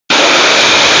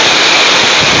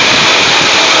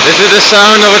This is the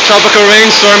sound of a tropical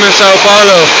rainstorm in São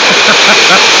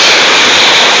Paulo.